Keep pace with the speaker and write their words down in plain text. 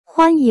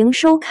欢迎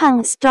收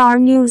看 Star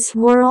News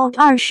World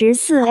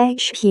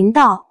 24H 频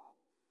道，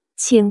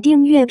请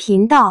订阅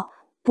频道，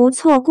不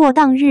错过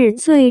当日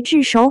最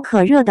炙手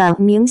可热的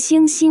明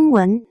星新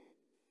闻。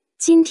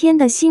今天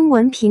的新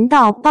闻频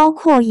道包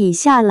括以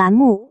下栏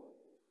目：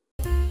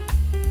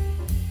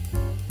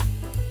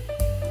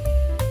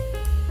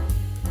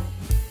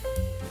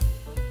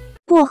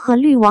薄荷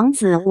绿王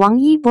子王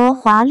一博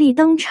华丽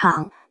登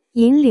场，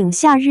引领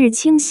夏日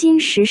清新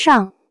时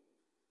尚。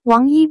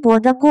王一博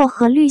的薄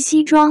荷绿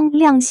西装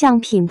亮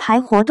相品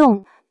牌活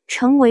动，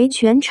成为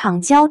全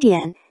场焦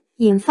点，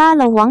引发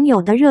了网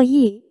友的热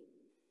议。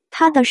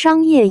他的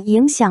商业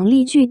影响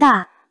力巨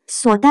大，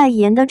所代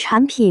言的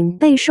产品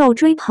备受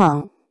追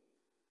捧。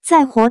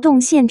在活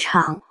动现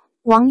场，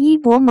王一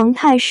博萌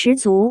态十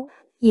足，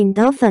引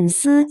得粉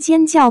丝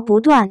尖叫不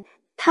断。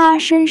他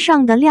身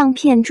上的亮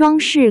片装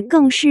饰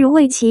更是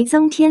为其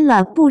增添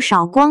了不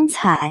少光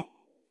彩。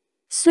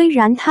虽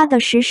然他的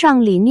时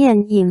尚理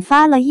念引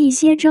发了一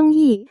些争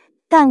议，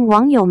但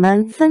网友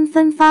们纷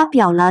纷发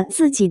表了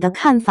自己的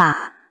看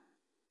法。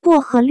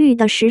薄荷绿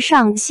的时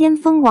尚先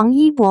锋王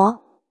一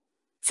博，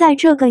在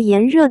这个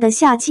炎热的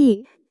夏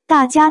季，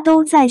大家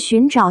都在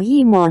寻找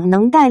一抹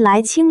能带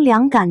来清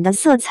凉感的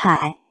色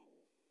彩。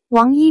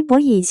王一博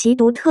以其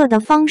独特的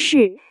方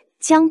式，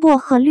将薄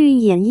荷绿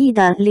演绎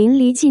得淋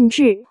漓尽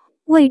致，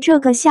为这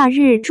个夏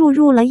日注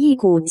入了一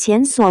股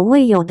前所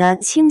未有的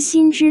清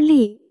新之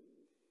力。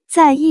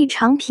在一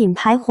场品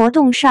牌活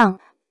动上，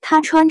他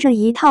穿着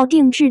一套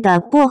定制的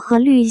薄荷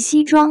绿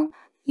西装，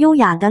优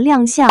雅的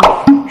亮相，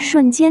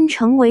瞬间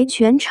成为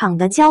全场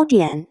的焦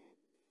点。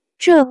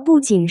这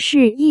不仅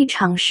是一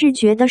场视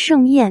觉的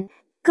盛宴，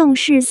更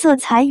是色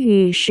彩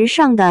与时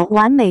尚的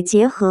完美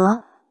结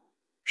合。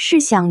试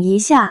想一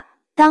下，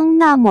当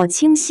那抹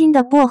清新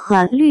的薄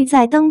荷绿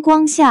在灯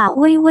光下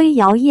微微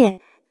摇曳，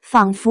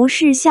仿佛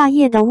是夏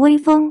夜的微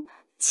风，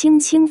轻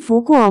轻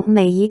拂过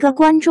每一个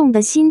观众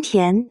的心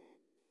田。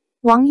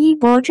王一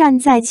博站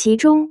在其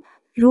中，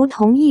如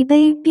同一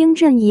杯冰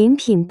镇饮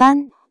品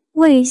般，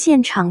为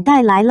现场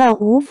带来了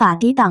无法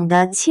抵挡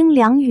的清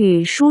凉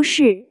与舒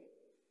适。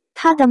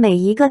他的每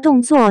一个动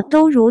作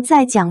都如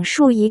在讲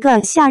述一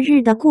个夏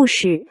日的故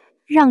事，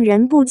让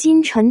人不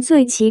禁沉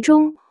醉其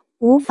中，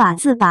无法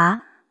自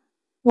拔。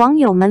网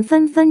友们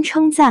纷纷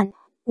称赞，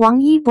王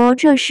一博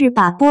这是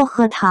把薄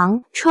荷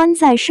糖穿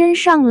在身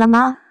上了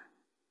吗？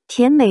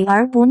甜美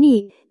而不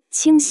腻，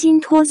清新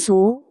脱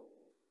俗。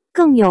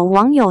更有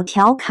网友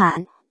调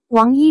侃，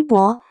王一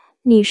博，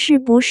你是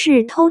不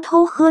是偷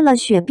偷喝了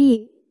雪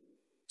碧？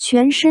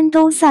全身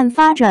都散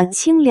发着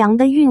清凉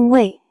的韵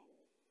味。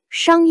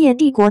商业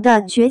帝国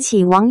的崛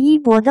起，王一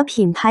博的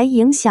品牌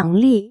影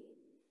响力。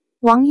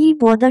王一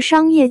博的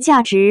商业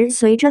价值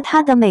随着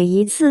他的每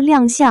一次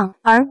亮相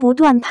而不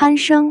断攀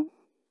升。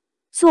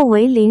作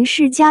为林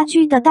氏家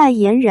居的代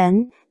言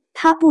人，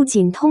他不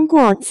仅通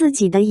过自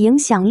己的影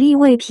响力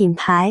为品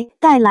牌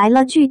带来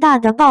了巨大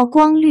的曝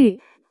光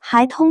率，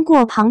还通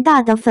过庞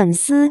大的粉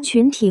丝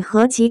群体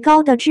和极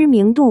高的知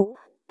名度，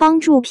帮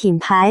助品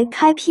牌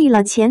开辟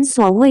了前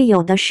所未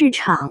有的市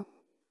场。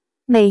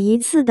每一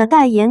次的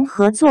代言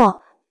合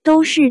作，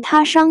都是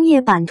他商业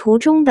版图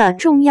中的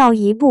重要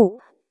一步，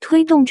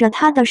推动着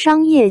他的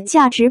商业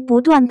价值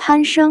不断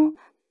攀升，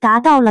达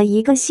到了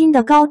一个新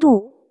的高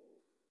度。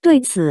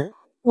对此，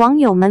网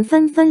友们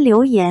纷纷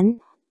留言，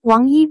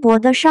王一博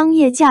的商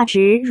业价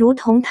值如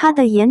同他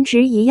的颜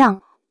值一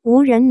样，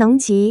无人能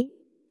及。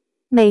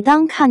每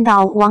当看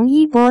到王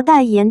一博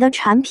代言的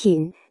产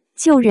品，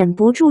就忍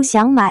不住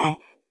想买，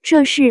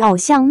这是偶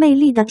像魅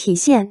力的体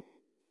现。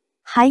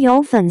还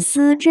有粉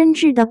丝真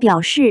挚地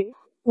表示，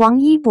王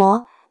一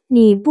博，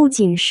你不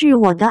仅是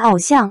我的偶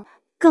像，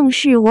更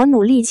是我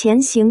努力前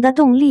行的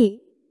动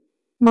力。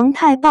萌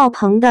态爆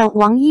棚的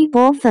王一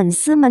博粉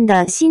丝们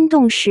的心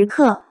动时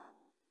刻。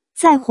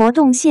在活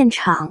动现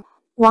场，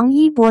王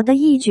一博的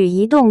一举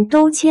一动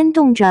都牵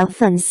动着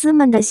粉丝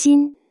们的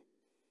心。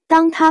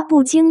当他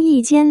不经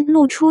意间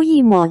露出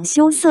一抹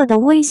羞涩的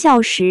微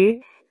笑时，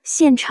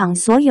现场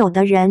所有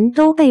的人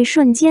都被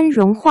瞬间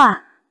融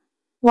化。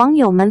网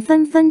友们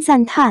纷纷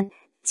赞叹，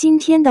今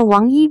天的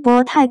王一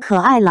博太可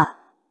爱了，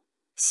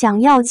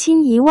想要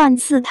亲10000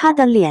次他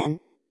的脸。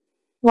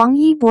王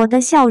一博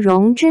的笑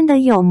容真的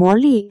有魔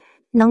力，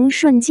能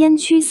瞬间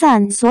驱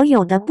散所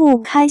有的不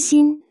开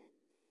心。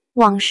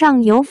网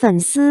上有粉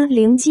丝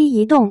灵机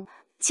一动，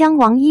将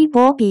王一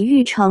博比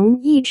喻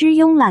成一只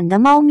慵懒的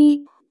猫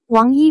咪。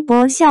王一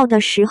博笑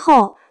的时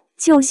候，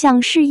就像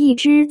是一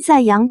只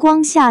在阳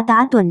光下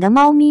打盹的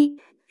猫咪，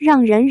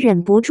让人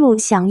忍不住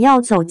想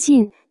要走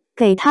近，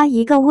给他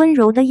一个温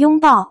柔的拥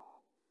抱。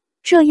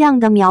这样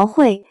的描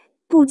绘，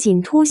不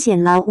仅凸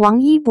显了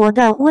王一博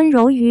的温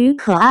柔与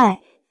可爱，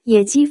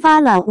也激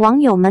发了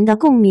网友们的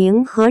共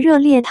鸣和热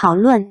烈讨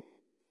论。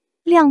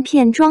亮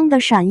片装的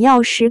闪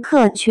耀时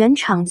刻，全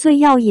场最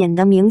耀眼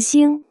的明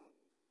星。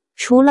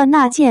除了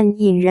那件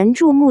引人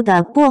注目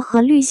的薄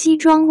荷绿西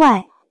装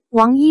外，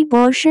王一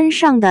博身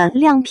上的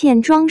亮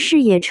片装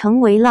饰也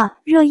成为了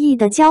热议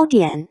的焦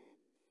点。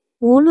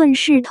无论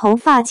是头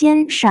发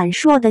间闪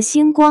烁的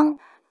星光，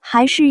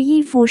还是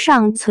衣服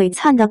上璀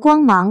璨的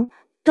光芒，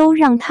都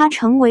让他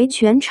成为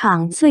全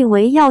场最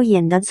为耀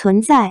眼的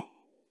存在。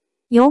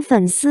有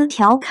粉丝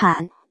调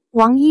侃，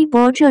王一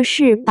博这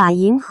是把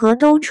银河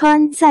都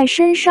穿在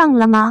身上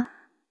了吗？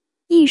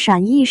一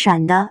闪一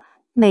闪的，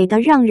美得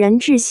让人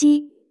窒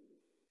息。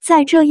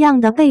在这样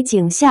的背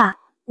景下，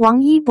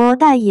王一博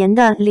代言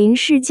的林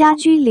氏家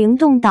居灵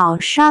动岛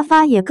沙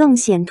发也更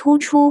显突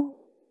出。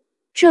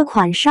这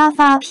款沙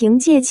发凭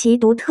借其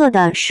独特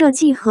的设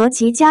计和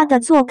极佳的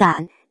坐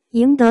感，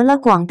赢得了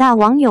广大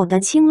网友的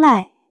青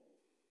睐。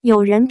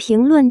有人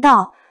评论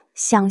道，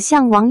想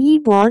象王一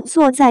博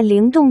坐在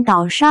灵动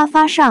岛沙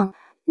发上，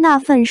那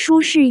份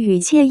舒适与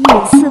惬意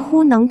似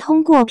乎能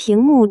通过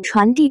屏幕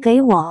传递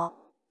给我。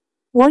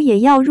我也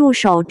要入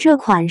手这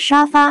款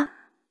沙发。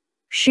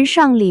时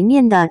尚理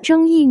念的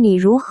争议，你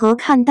如何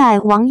看待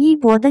王一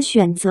博的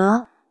选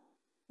择？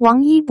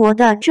王一博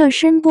的这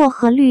身薄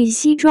荷绿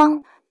西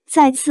装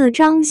再次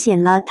彰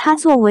显了他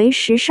作为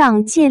时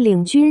尚界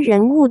领军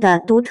人物的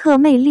独特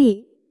魅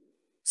力，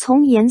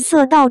从颜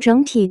色到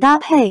整体搭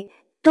配，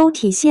都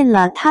体现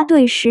了他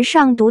对时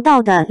尚独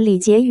到的礼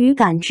节与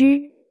感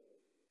知。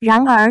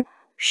然而，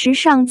时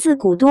尚自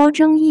古多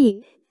争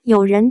议，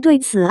有人对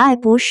此爱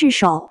不释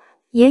手，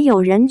也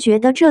有人觉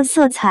得这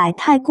色彩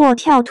太过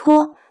跳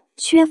脱，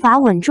缺乏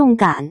稳重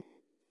感。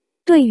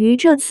对于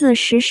这次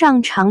时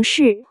尚尝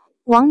试，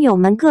网友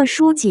们各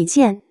抒己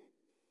见。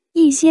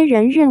一些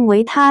人认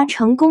为他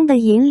成功地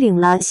引领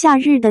了夏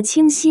日的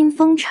清新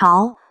风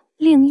潮，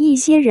另一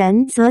些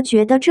人则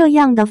觉得这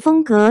样的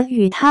风格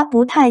与他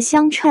不太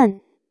相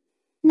称。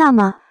那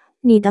么，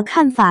你的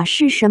看法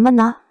是什么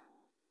呢？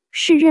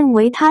是认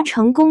为他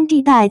成功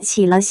地带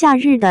起了夏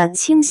日的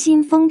清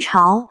新风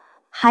潮，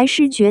还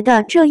是觉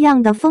得这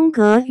样的风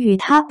格与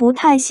他不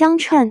太相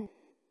称？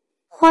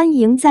欢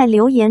迎在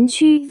留言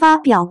区发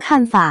表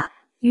看法，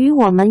与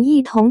我们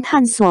一同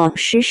探索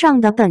时尚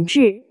的本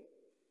质。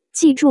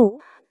记住，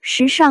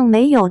时尚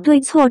没有对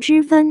错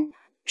之分，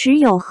只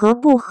有合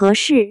不合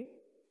适。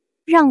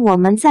让我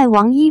们在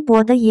王一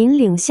博的引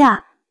领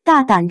下，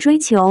大胆追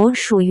求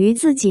属于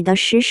自己的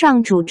时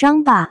尚主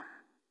张吧。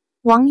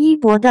王一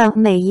博的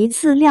每一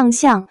次亮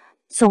相，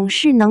总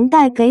是能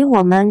带给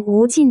我们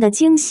无尽的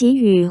惊喜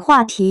与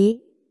话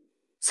题。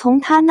从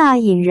他那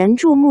引人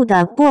注目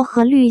的薄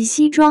荷绿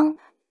西装，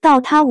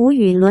到他无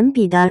与伦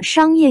比的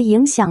商业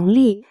影响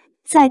力，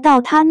再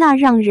到他那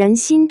让人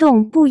心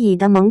动不已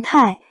的萌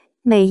态，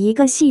每一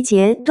个细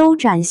节都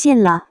展现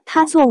了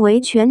他作为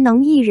全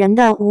能艺人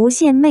的无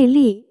限魅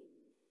力。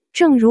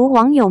正如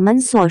网友们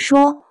所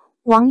说，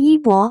王一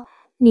博，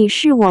你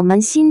是我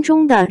们心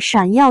中的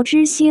闪耀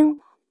之星，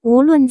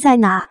无论在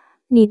哪，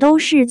你都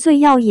是最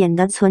耀眼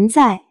的存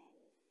在。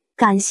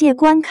感谢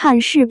观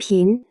看视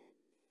频。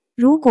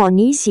如果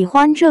你喜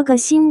欢这个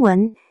新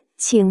闻，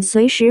请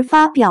随时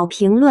发表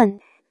评论，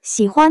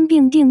喜欢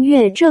并订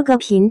阅这个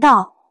频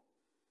道。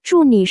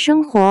祝你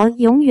生活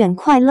永远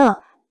快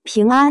乐、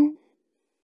平安。